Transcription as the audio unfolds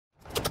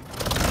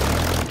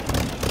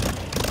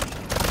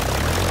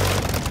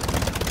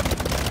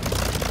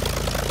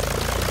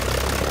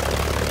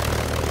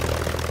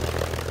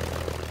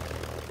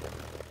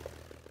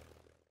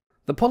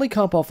The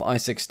Polikarpov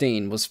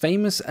I-16 was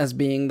famous as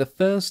being the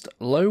first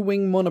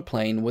low-wing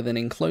monoplane with an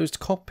enclosed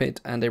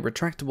cockpit and a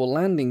retractable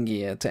landing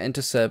gear to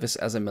enter service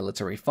as a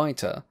military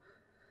fighter.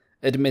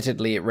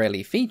 Admittedly, it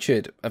rarely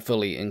featured a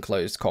fully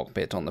enclosed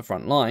cockpit on the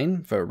front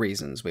line, for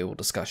reasons we will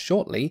discuss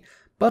shortly,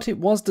 but it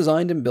was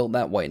designed and built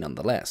that way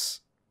nonetheless.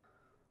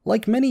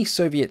 Like many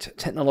Soviet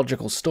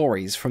technological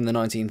stories from the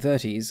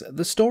 1930s,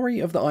 the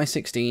story of the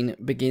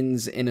I-16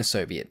 begins in a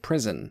Soviet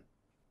prison.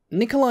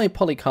 Nikolai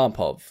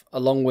Polikarpov,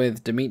 along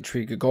with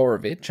Dmitry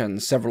Grigorovich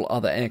and several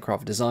other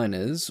aircraft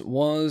designers,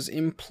 was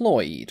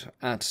employed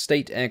at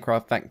State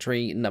Aircraft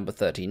Factory No.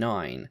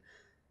 39.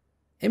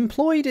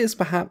 Employed is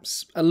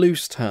perhaps a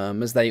loose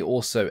term, as they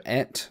also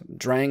ate,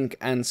 drank,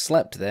 and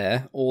slept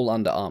there, all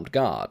under armed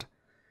guard.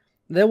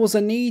 There was a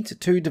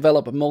need to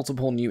develop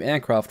multiple new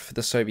aircraft for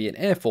the Soviet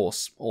Air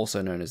Force,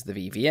 also known as the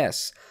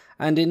VVS,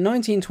 and in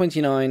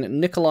 1929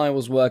 Nikolai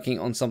was working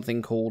on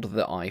something called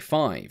the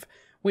I-5,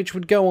 which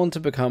would go on to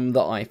become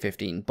the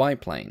I-15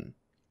 biplane.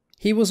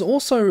 He was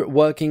also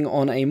working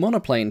on a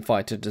monoplane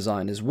fighter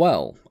design as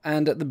well,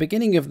 and at the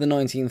beginning of the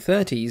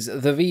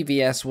 1930s, the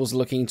VVS was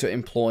looking to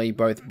employ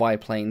both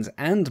biplanes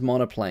and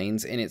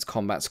monoplanes in its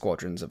combat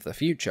squadrons of the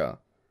future.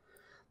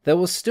 There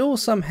was still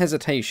some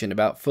hesitation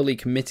about fully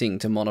committing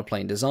to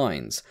monoplane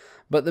designs,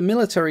 but the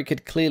military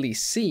could clearly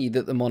see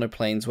that the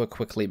monoplanes were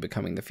quickly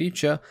becoming the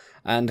future,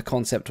 and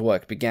concept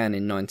work began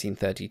in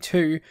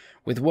 1932,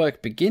 with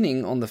work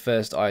beginning on the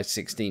first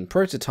I-16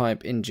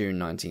 prototype in June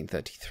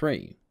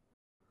 1933.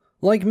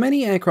 Like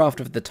many aircraft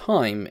of the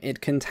time,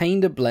 it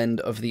contained a blend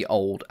of the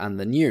old and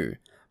the new,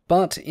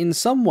 but in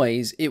some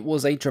ways it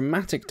was a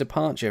dramatic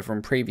departure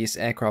from previous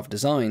aircraft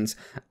designs,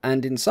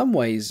 and in some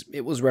ways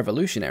it was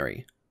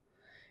revolutionary.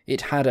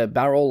 It had a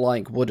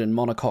barrel-like wooden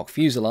monocoque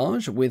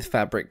fuselage with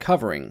fabric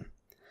covering.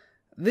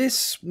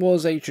 This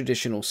was a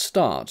traditional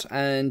start,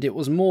 and it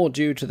was more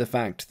due to the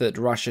fact that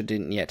Russia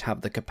didn't yet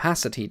have the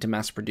capacity to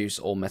mass-produce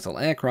all-metal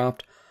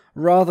aircraft,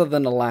 rather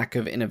than a lack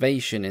of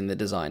innovation in the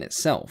design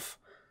itself.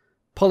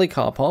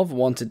 Polikarpov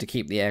wanted to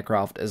keep the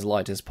aircraft as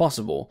light as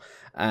possible,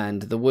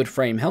 and the wood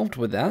frame helped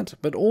with that,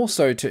 but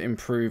also to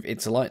improve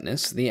its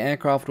lightness, the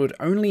aircraft would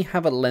only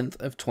have a length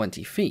of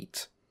 20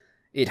 feet.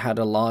 It had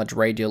a large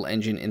radial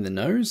engine in the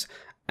nose,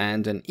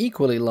 and an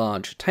equally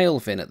large tail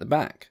fin at the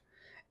back.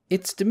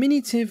 Its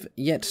diminutive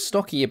yet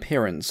stocky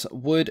appearance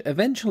would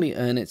eventually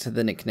earn it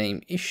the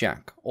nickname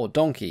Ishak, or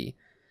donkey.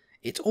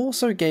 It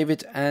also gave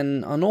it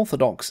an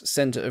unorthodox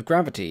centre of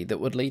gravity that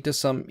would lead to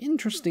some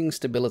interesting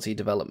stability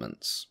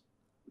developments.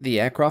 The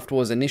aircraft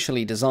was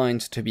initially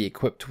designed to be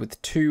equipped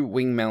with two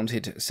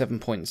wing-mounted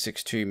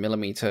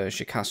 7.62mm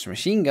Shikast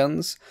machine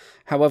guns.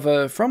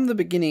 However, from the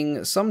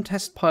beginning, some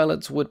test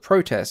pilots would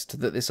protest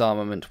that this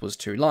armament was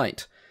too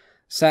light.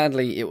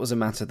 Sadly, it was a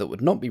matter that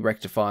would not be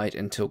rectified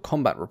until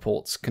combat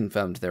reports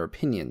confirmed their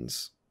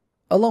opinions.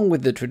 Along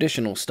with the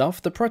traditional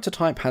stuff, the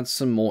prototype had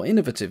some more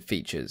innovative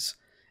features.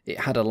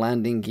 It had a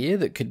landing gear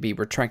that could be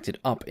retracted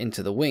up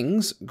into the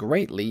wings,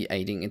 greatly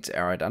aiding its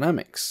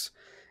aerodynamics.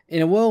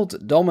 In a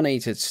world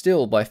dominated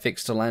still by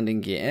fixed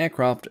landing gear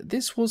aircraft,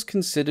 this was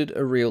considered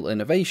a real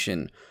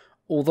innovation,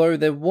 although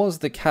there was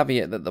the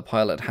caveat that the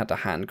pilot had to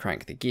hand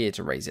crank the gear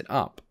to raise it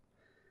up.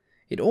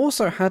 It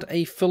also had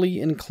a fully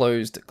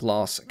enclosed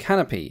glass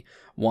canopy,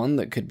 one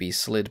that could be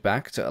slid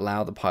back to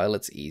allow the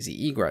pilot's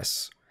easy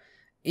egress.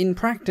 In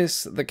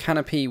practice, the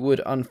canopy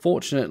would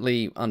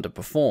unfortunately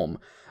underperform.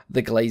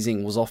 The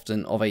glazing was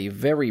often of a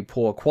very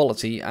poor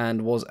quality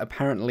and was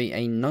apparently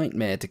a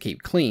nightmare to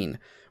keep clean,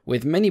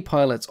 with many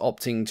pilots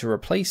opting to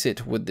replace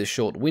it with the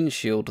short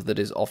windshield that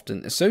is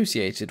often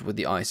associated with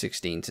the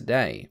I-16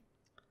 today.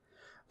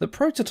 The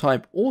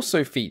prototype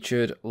also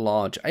featured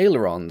large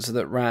ailerons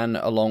that ran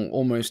along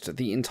almost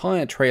the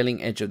entire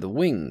trailing edge of the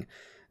wing.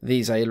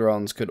 These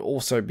ailerons could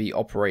also be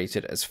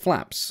operated as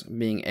flaps,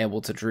 being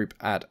able to droop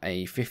at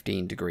a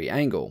 15-degree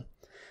angle.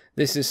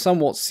 This is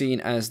somewhat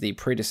seen as the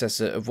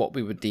predecessor of what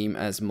we would deem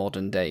as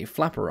modern-day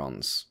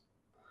flaperons.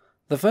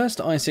 The first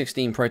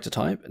I-16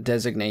 prototype,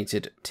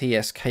 designated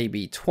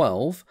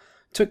TSKB-12,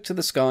 took to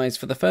the skies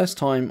for the first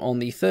time on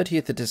the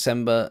 30th of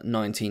December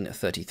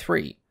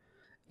 1933.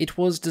 It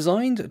was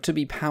designed to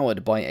be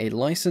powered by a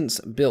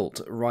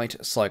license-built Wright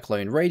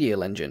Cyclone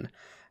radial engine.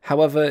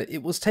 However,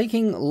 it was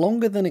taking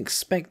longer than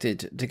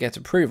expected to get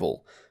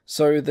approval,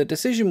 so the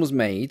decision was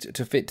made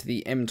to fit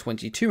the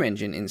M22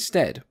 engine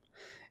instead.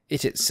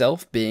 It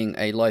itself being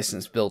a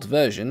license-built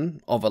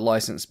version of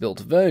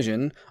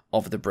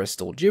the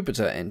Bristol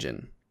Jupiter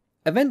engine.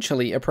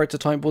 Eventually, a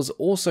prototype was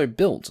also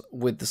built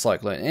with the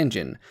Cyclone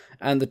engine,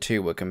 and the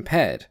two were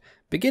compared,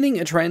 beginning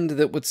a trend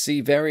that would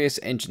see various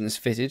engines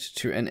fitted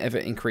to an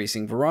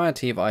ever-increasing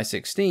variety of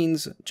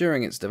I-16s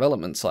during its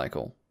development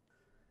cycle.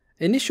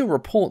 Initial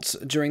reports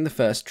during the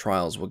first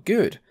trials were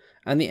good,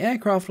 and the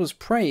aircraft was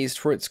praised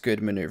for its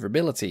good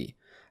maneuverability.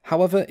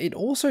 However, it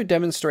also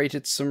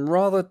demonstrated some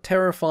rather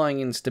terrifying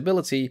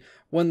instability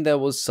when there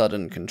was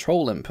sudden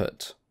control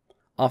input.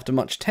 After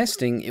much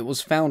testing, it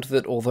was found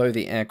that although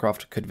the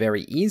aircraft could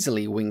very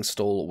easily wing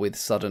stall with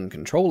sudden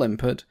control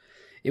input,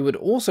 It would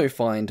also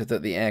find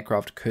that the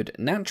aircraft could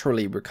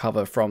naturally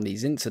recover from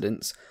these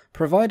incidents,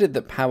 provided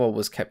that power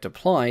was kept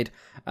applied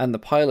and the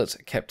pilot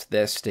kept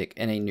their stick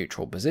in a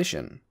neutral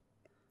position.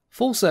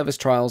 Full service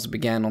trials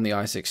began on the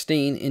I-16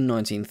 in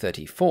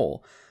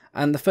 1934,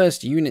 and the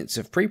first units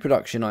of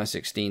pre-production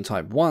I-16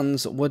 Type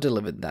 1s were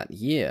delivered that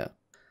year.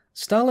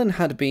 Stalin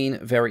had been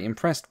very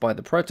impressed by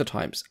the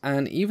prototypes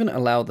and even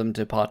allowed them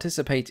to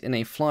participate in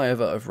a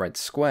flyover of Red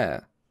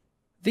Square.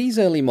 These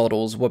early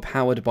models were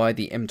powered by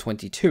the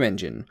M22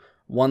 engine,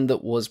 one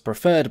that was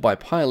preferred by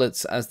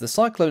pilots as the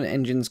Cyclone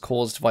engines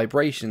caused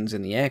vibrations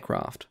in the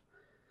aircraft.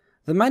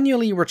 The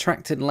manually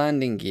retracted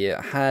landing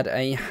gear had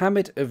a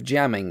habit of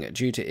jamming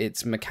due to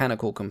its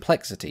mechanical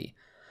complexity,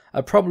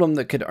 a problem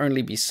that could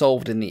only be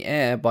solved in the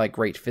air by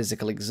great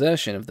physical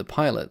exertion of the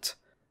pilot.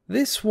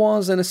 This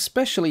was an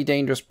especially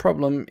dangerous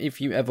problem if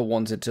you ever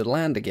wanted to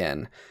land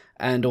again,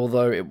 and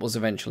although it was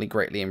eventually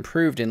greatly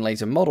improved in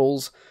later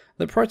models,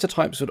 the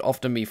prototypes would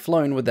often be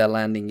flown with their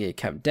landing gear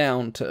kept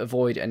down to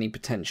avoid any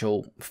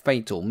potential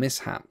fatal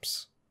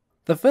mishaps.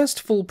 The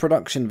first full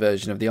production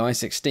version of the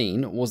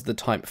I-16 was the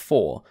Type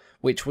 4,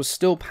 which was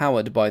still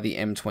powered by the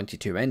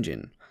M22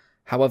 engine.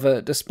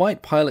 However,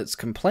 despite pilots'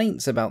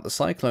 complaints about the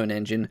Cyclone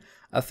engine,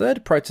 a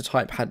third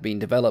prototype had been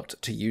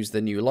developed to use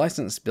the new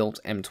license-built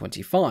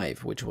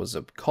M25, which was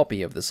a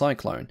copy of the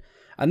Cyclone,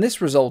 and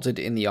this resulted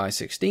in the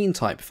I-16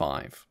 Type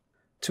 5.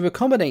 To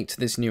accommodate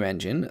this new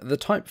engine, the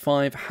Type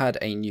 5 had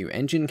a new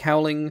engine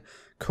cowling,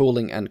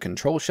 cooling and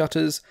control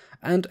shutters,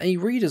 and a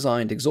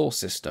redesigned exhaust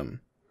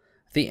system.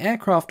 The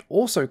aircraft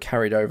also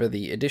carried over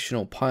the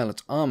additional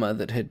pilot armour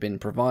that had been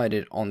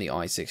provided on the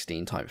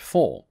I-16 Type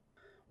 4.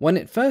 When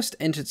it first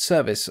entered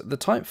service, the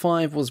Type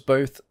 5 was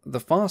both the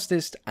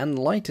fastest and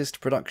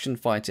lightest production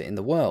fighter in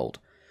the world,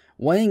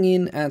 weighing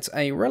in at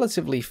a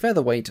relatively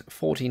featherweight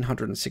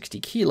 1,460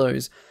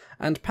 kilos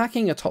and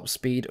packing a top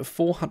speed of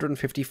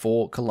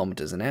 454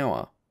 kilometers an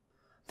hour.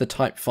 The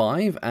Type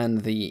 5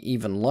 and the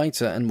even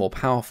lighter and more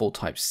powerful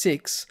Type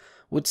 6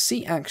 would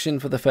see action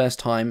for the first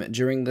time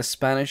during the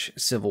Spanish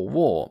Civil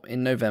War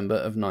in November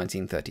of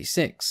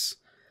 1936.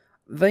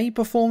 They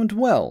performed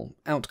well,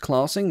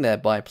 outclassing their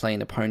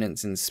biplane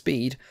opponents in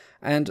speed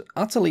and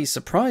utterly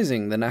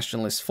surprising the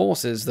nationalist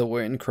forces that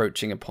were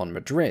encroaching upon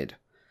Madrid.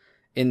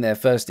 In their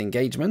first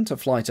engagement, a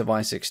flight of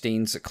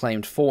I-16s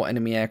claimed 4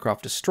 enemy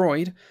aircraft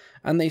destroyed,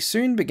 and they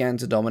soon began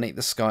to dominate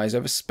the skies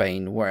over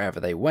Spain wherever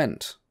they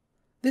went.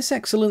 This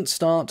excellent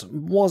start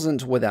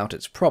wasn't without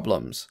its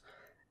problems.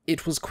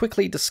 It was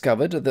quickly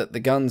discovered that the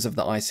guns of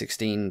the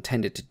I-16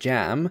 tended to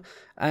jam,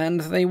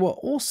 and they were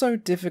also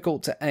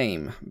difficult to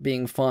aim,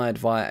 being fired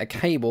via a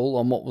cable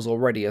on what was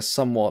already a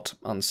somewhat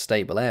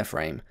unstable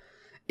airframe.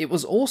 It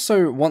was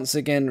also once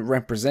again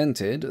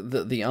represented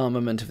that the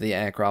armament of the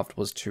aircraft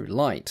was too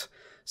light,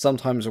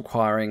 sometimes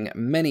requiring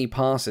many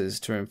passes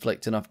to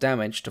inflict enough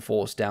damage to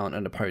force down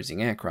an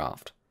opposing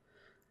aircraft.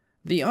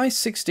 The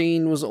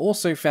I-16 was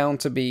also found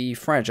to be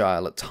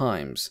fragile at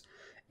times.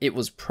 It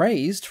was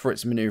praised for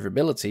its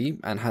maneuverability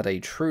and had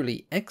a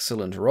truly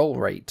excellent roll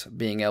rate,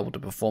 being able to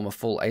perform a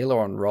full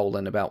aileron roll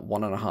in about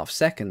 1.5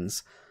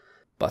 seconds,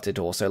 but it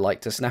also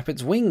liked to snap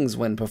its wings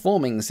when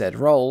performing said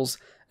rolls,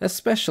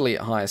 especially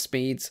at higher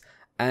speeds,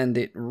 and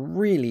it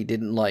really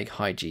didn't like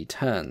high G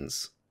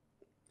turns.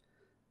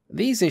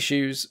 These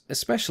issues,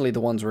 especially the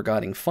ones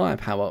regarding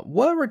firepower,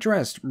 were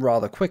addressed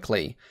rather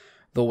quickly.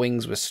 The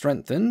wings were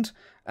strengthened,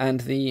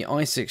 and the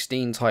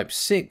I-16 Type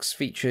 6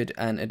 featured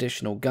an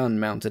additional gun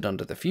mounted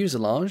under the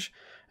fuselage,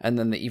 and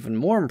then the even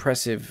more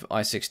impressive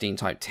I-16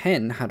 Type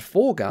 10 had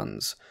 4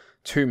 guns,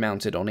 2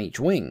 mounted on each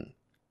wing.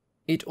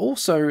 It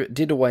also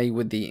did away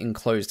with the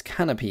enclosed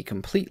canopy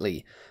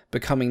completely,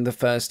 becoming the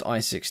first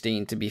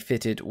I-16 to be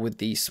fitted with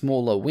the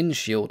smaller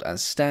windshield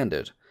as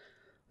standard.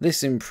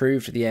 This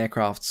improved the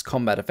aircraft's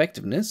combat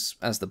effectiveness,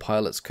 as the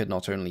pilots could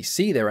not only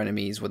see their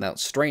enemies without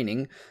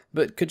straining,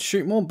 but could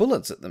shoot more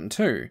bullets at them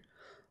too.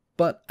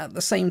 But at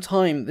the same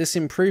time this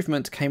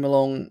improvement came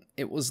along,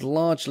 it was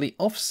largely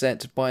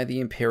offset by the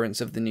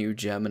appearance of the new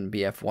German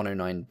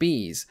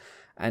Bf-109Bs,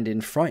 and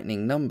in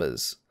frightening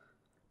numbers.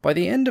 By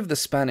the end of the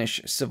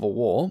Spanish Civil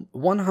War,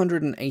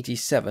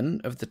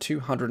 187 of the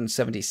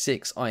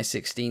 276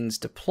 I-16s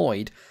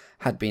deployed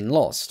had been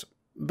lost,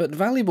 but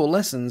valuable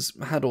lessons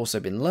had also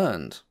been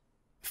learned.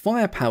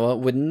 Firepower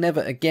would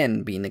never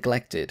again be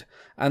neglected,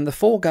 and the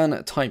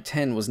 4-gun Type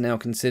 10 was now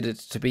considered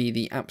to be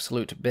the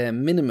absolute bare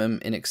minimum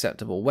in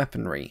acceptable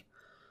weaponry.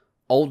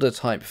 Older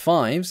Type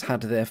 5s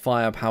had their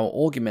firepower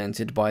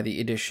augmented by the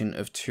addition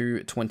of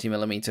 2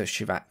 20mm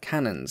Chivat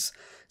cannons,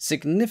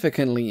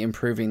 significantly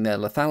improving their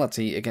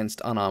lethality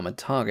against unarmoured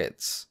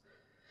targets.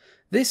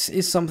 This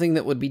is something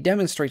that would be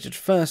demonstrated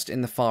first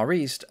in the Far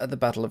East at the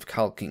Battle of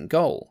Khalkhin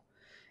Gol.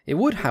 It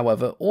would,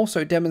 however,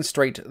 also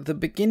demonstrate the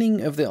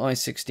beginning of the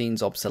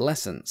I-16's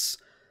obsolescence.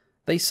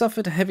 They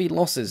suffered heavy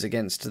losses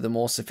against the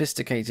more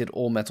sophisticated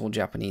all-metal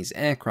Japanese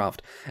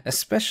aircraft,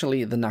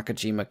 especially the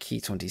Nakajima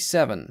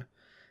Ki-27.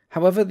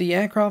 However, the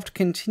aircraft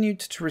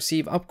continued to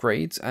receive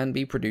upgrades and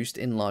be produced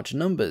in large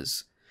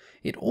numbers.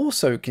 It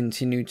also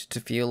continued to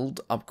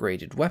field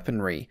upgraded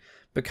weaponry,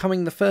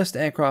 becoming the first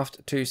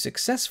aircraft to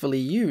successfully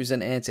use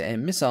an air-to-air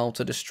missile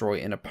to destroy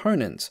an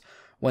opponent,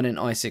 when an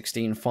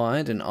I-16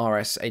 fired an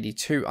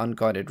RS-82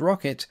 unguided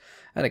rocket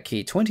at a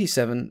Key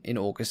 27 in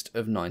August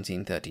of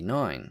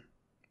 1939.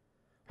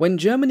 When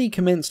Germany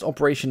commenced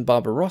Operation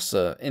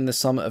Barbarossa in the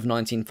summer of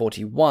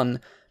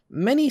 1941,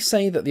 many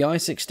say that the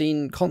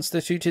I-16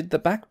 constituted the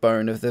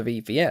backbone of the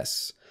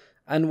VVS,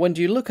 and when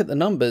you look at the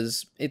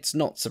numbers, it's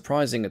not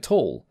surprising at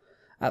all.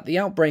 At the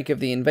outbreak of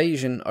the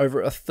invasion,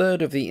 over a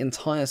third of the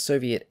entire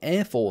Soviet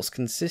Air Force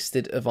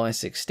consisted of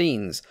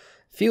I-16s,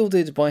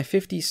 fielded by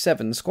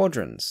 57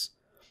 squadrons.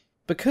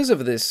 Because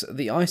of this,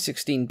 the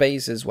I-16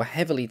 bases were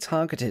heavily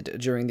targeted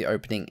during the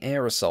opening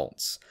air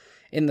assaults.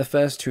 In the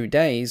first 2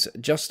 days,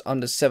 just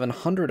under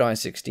 700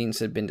 I-16s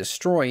had been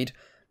destroyed,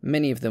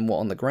 many of them were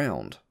on the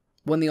ground.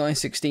 When the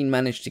I-16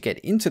 managed to get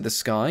into the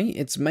sky,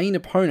 its main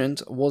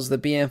opponent was the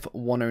Bf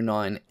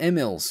 109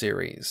 Emil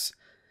series.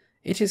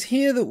 It is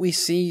here that we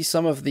see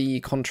some of the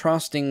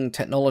contrasting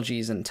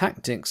technologies and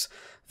tactics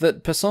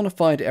that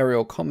personified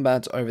aerial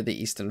combat over the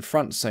Eastern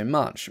Front so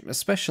much,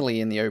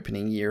 especially in the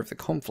opening year of the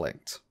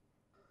conflict.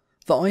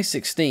 The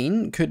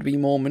I-16 could be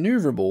more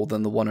maneuverable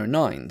than the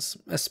 109s,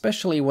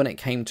 especially when it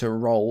came to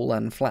roll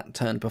and flat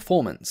turn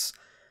performance,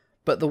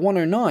 but the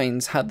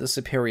 109s had the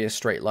superior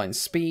straight line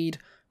speed,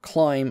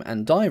 climb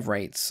and dive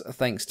rates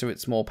thanks to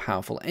its more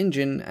powerful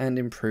engine and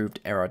improved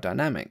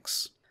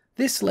aerodynamics.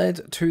 This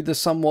led to the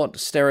somewhat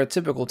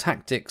stereotypical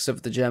tactics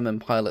of the German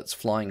pilots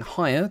flying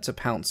higher to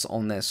pounce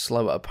on their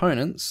slower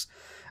opponents,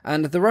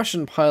 and the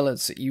Russian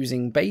pilots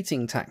using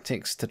baiting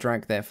tactics to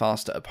drag their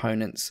faster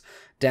opponents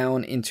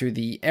down into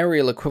the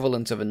aerial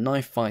equivalent of a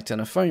knife fight in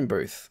a phone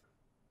booth.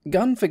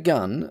 Gun for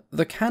gun,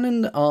 the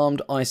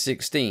cannon-armed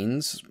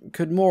I-16s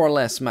could more or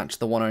less match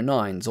the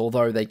 109s,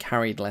 although they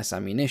carried less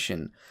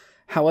ammunition.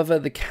 However,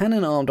 the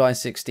cannon-armed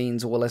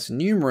I-16s were less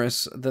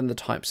numerous than the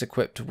types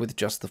equipped with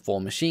just the 4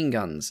 machine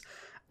guns,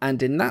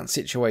 and in that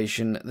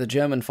situation, the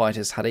German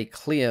fighters had a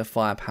clear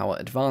firepower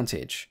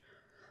advantage.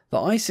 The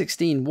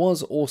I-16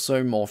 was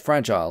also more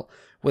fragile,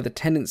 with a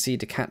tendency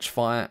to catch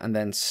fire and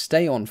then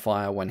stay on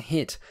fire when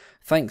hit,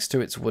 thanks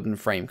to its wooden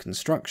frame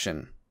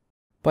construction.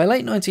 By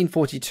late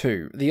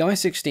 1942, the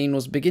I-16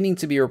 was beginning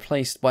to be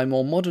replaced by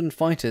more modern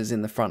fighters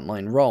in the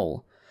frontline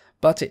role,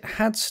 but it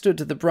had stood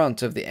the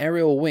brunt of the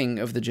aerial wing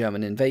of the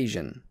German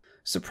invasion.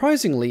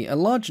 Surprisingly, a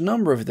large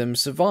number of them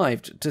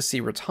survived to see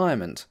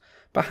retirement,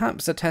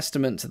 perhaps a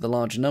testament to the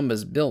large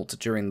numbers built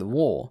during the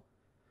war.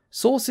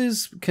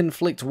 Sources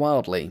conflict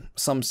wildly,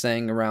 some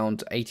saying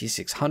around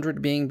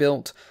 8,600 being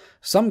built,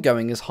 some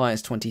going as high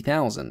as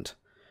 20,000.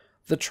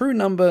 The true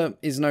number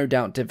is no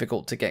doubt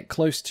difficult to get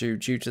close to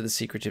due to the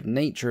secretive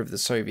nature of the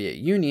Soviet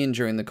Union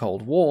during the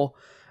Cold War,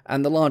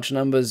 and the large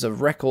numbers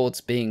of records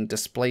being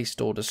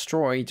displaced or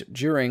destroyed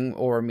during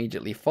or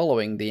immediately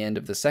following the end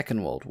of the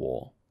Second World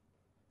War.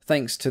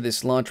 Thanks to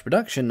this large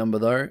production number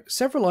though,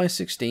 several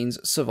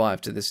I-16s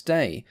survive to this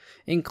day,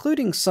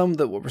 including some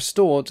that were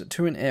restored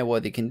to an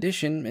airworthy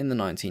condition in the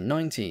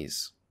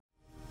 1990s.